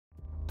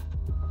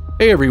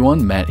Hey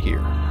everyone, Matt here.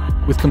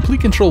 With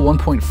Complete Control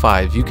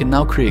 1.5, you can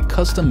now create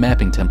custom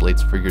mapping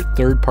templates for your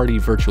third-party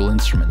virtual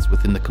instruments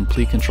within the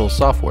Complete Control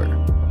software.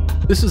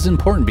 This is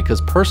important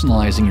because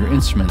personalizing your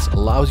instruments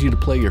allows you to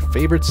play your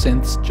favorite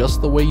synths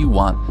just the way you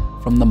want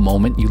from the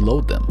moment you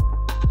load them.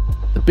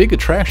 The big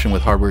attraction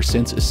with hardware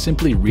synths is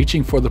simply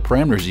reaching for the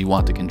parameters you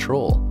want to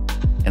control,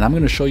 and I'm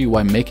going to show you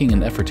why making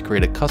an effort to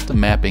create a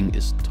custom mapping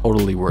is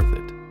totally worth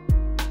it.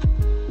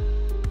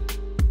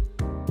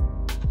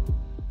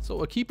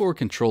 So a keyboard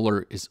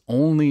controller is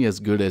only as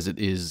good as it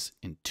is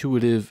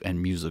intuitive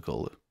and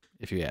musical,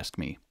 if you ask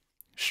me.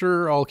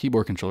 Sure, all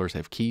keyboard controllers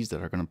have keys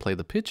that are going to play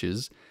the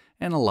pitches,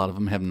 and a lot of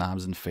them have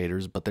knobs and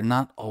faders, but they're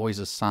not always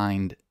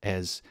assigned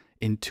as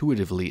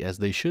intuitively as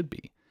they should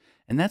be.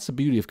 And that's the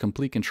beauty of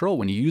Complete Control.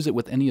 When you use it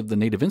with any of the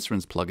Native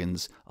Instruments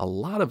plugins, a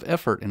lot of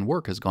effort and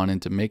work has gone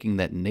into making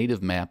that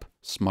native map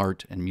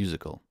smart and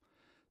musical.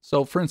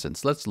 So for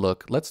instance, let's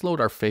load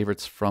our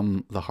favorites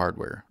from the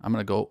hardware. I'm going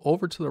to go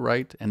over to the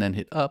right and then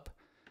hit up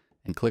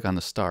and click on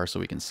the star so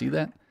we can see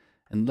that.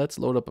 And let's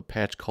load up a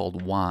patch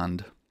called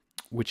Wand,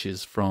 which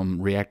is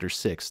from Reactor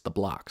 6, the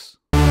blocks.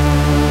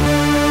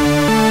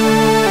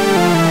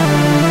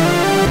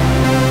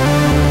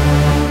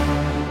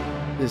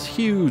 This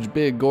huge,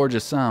 big,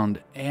 gorgeous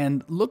sound,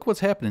 and look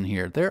what's happening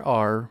here. There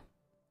are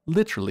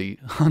literally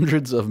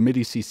hundreds of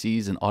MIDI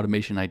CCs and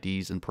automation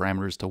IDs and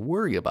parameters to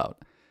worry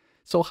about.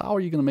 So how are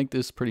you going to make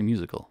this pretty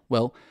musical?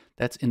 Well,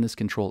 that's in this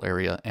control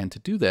area, and to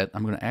do that,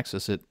 I'm going to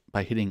access it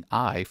by hitting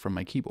I from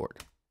my keyboard,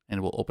 and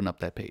it will open up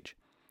that page.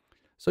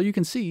 So you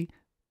can see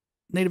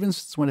Native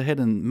Instruments went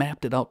ahead and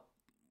mapped it out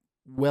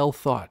well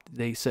thought.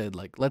 They said,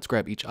 like, let's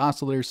grab each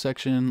oscillator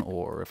section,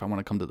 or if I want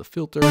to come to the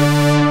filter.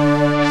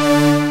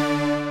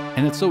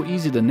 And it's so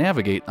easy to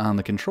navigate on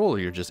the controller.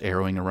 You're just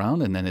arrowing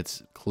around, and then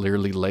it's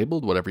clearly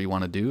labeled whatever you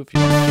want to do if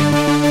you want to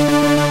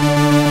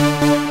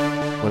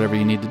change whatever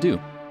you need to do.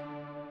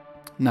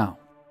 Now,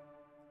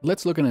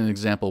 let's look at an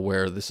example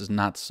where this is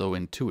not so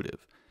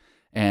intuitive.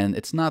 And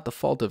it's not the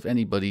fault of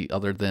anybody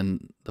other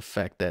than the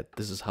fact that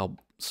this is how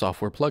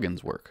software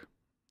plugins work.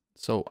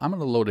 So I'm going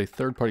to load a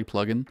third-party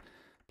plugin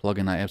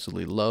I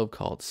absolutely love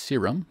called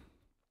Serum.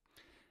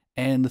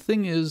 And the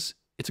thing is,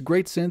 it's a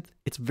great synth.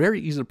 It's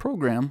very easy to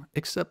program,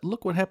 except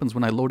look what happens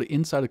when I load it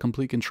inside of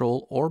Complete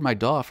Control, or my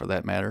DAW for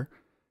that matter.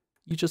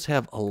 You just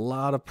have a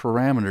lot of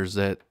parameters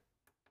that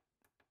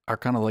are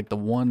kind of like the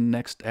one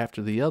next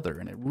after the other,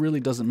 and it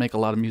really doesn't make a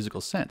lot of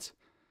musical sense.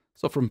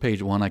 So from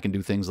page 1, I can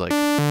do things like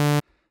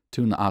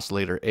tune the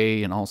oscillator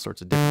A in all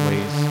sorts of different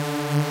ways.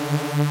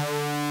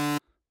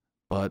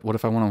 But what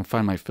if I want to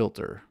find my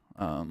filter?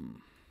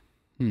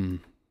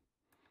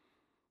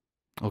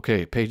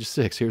 Okay, page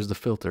 6, here's the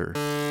filter.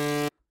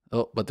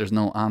 Oh, but there's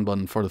no on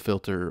button for the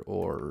filter,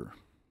 or,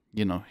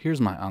 you know,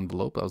 here's my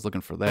envelope. I was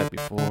looking for that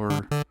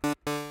before.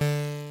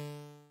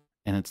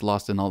 And it's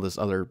lost in all this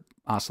other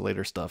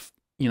oscillator stuff.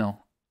 You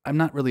know, I'm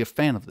not really a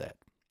fan of that.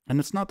 And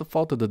it's not the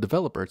fault of the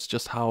developer, it's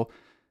just how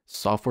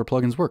software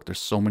plugins work. There's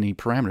so many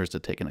parameters to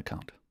take into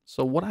account.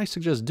 So what I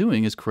suggest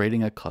doing is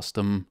creating a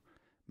custom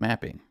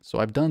mapping. So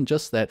I've done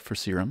just that for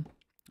Serum.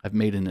 I've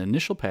made an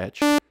initial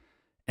patch,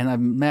 and I've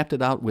mapped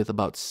it out with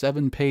about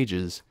 7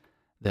 pages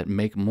that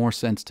make more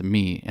sense to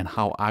me and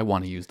how I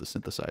want to use the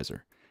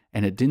synthesizer.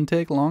 And it didn't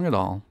take long at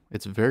all.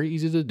 It's very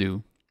easy to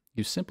do.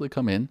 You simply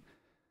come in,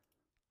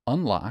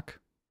 unlock,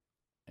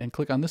 and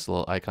click on this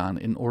little icon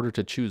in order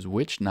to choose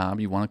which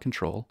knob you want to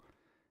control,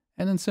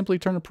 and then simply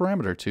turn a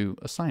parameter to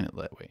assign it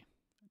that way.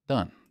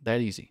 Done. That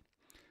easy.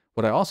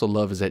 What I also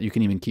love is that you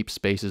can even keep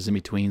spaces in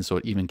between, so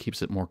it even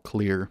keeps it more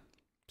clear.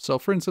 So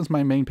for instance,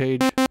 my main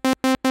page,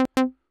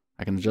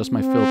 I can adjust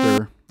my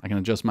filter, I can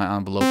adjust my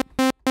envelope.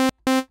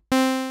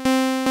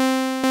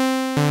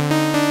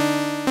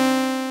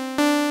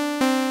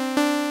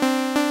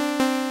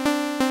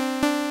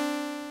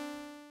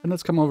 And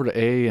let's come over to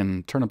A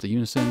and turn up the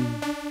unison.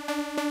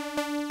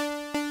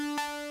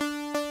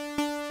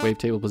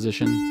 Wavetable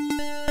position,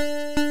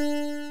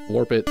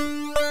 warp it,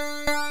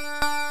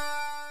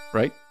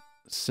 right?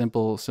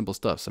 Simple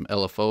stuff. Some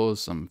LFOs,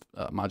 some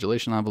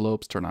modulation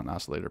envelopes, turn on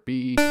oscillator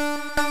B. Turn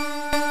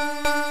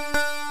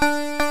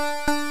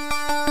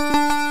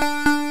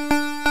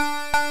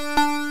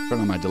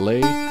on my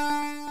delay,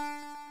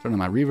 turn on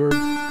my reverb.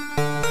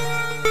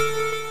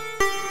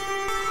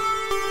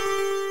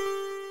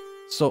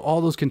 So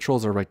all those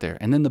controls are right there.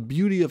 And then the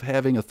beauty of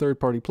having a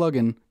third-party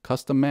plugin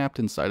custom mapped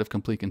inside of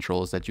Complete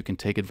Control is that you can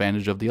take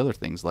advantage of the other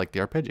things like the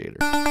arpeggiator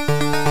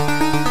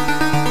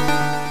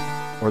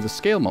or the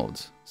scale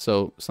modes.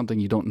 So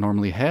something you don't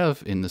normally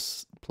have in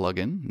this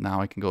plugin.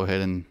 Now I can go ahead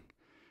and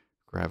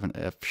grab an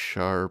F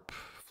sharp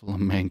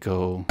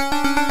flamenco.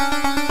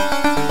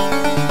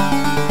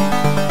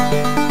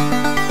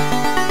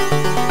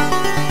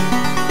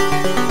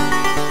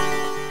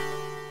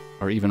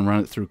 Or even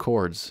run it through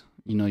chords.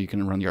 You know, you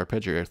can run the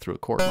arpeggiator through a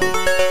chord mode.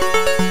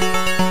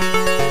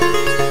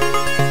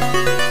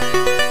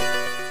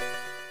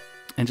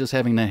 And just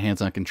having that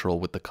hands-on control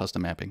with the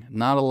custom mapping.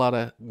 Not a lot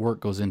of work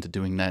goes into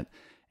doing that,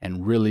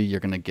 and really you're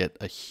going to get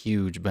a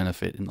huge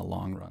benefit in the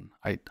long run.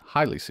 I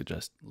highly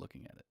suggest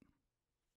looking at it.